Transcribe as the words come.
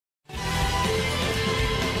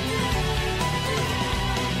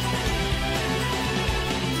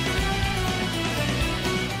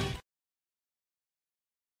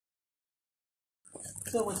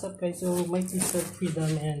So what's up guys, so my sister Freedom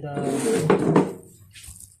and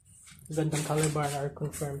Gundam Calibarn are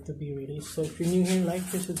confirmed to be released. So if you're new here, like,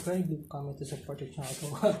 share, subscribe, leave a comment to support the channel.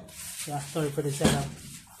 So yeah, sorry for the setup.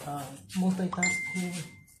 Multitasking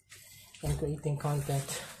and creating content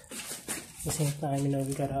at the same time,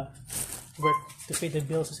 we gotta work to pay the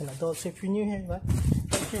bills as an adult. So if you're new here, like,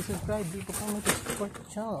 share, subscribe, leave a comment to support the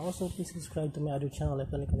channel. Also please subscribe to my other channel,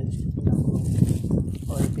 left link in the description down below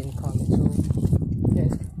or pin comment. So yeah,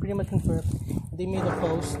 it's pretty much confirmed. They made a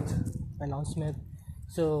post announcement,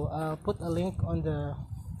 so put a link on the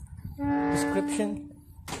description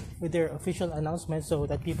with their official announcement so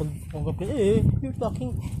that people don't go, hey, you're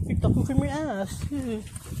talking from your ass,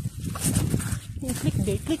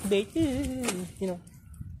 clickbait,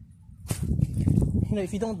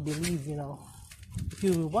 if you don't believe, if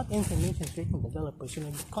you want information straight from developers,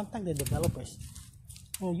 contact the developers.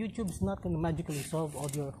 YouTube is not going to magically solve all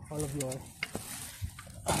of your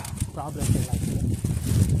problems in life.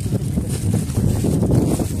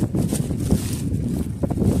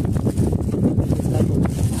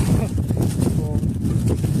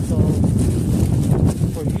 So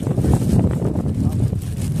for YouTubers,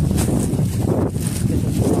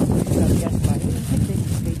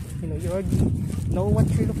 you already know what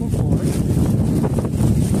you're looking for.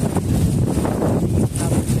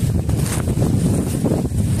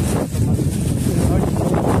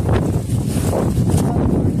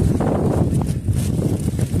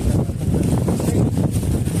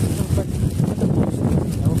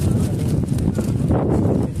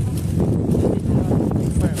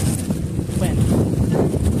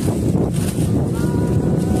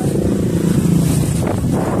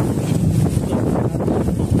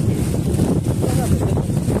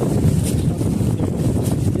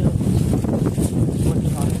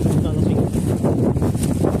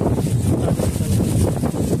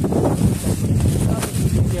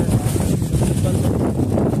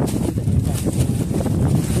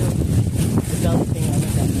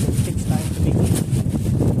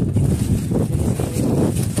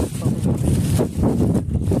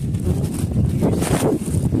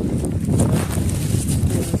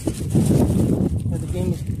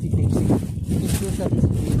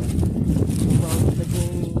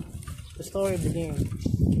 The story of the game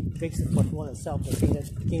breaks the fourth wall itself. The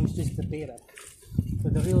game is just the beta.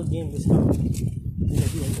 But the real game is found in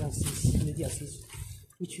the DLCs,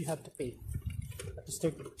 which you have to pay at least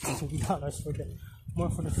 $30 for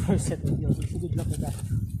the first set of DLCs. So good luck with that.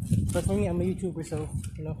 But for me, I'm a YouTuber, so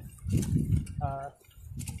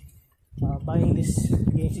buying this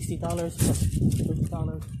game $60 plus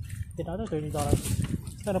 $30, another $30.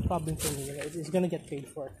 It's not a problem for me. It's gonna get paid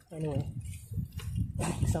for anyway.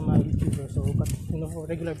 Because I'm a YouTuber, so but for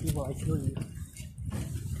regular people, I feel you.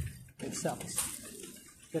 It sucks.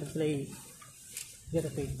 You gotta pay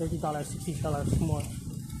 $30, $60 more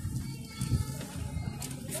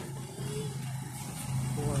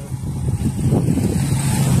for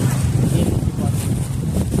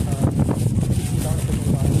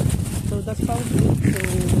 $60 so that's probably it. So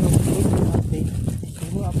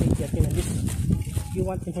there's no update yet. If you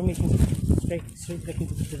want information straight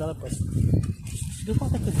into the developers, do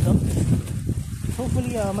contact the developers.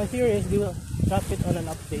 Hopefully, my theory is they will drop it on an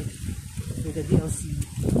update with a DLC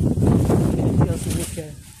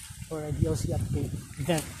mission or a DLC update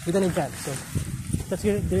event with an event. So that's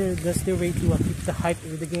their way to keep the hype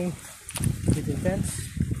with the game with the events.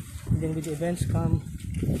 And then with the events come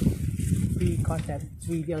free content,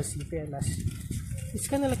 free DLC, free MS. It's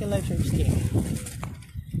kind of like a live service game.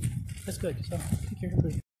 That's good. So take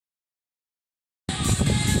care.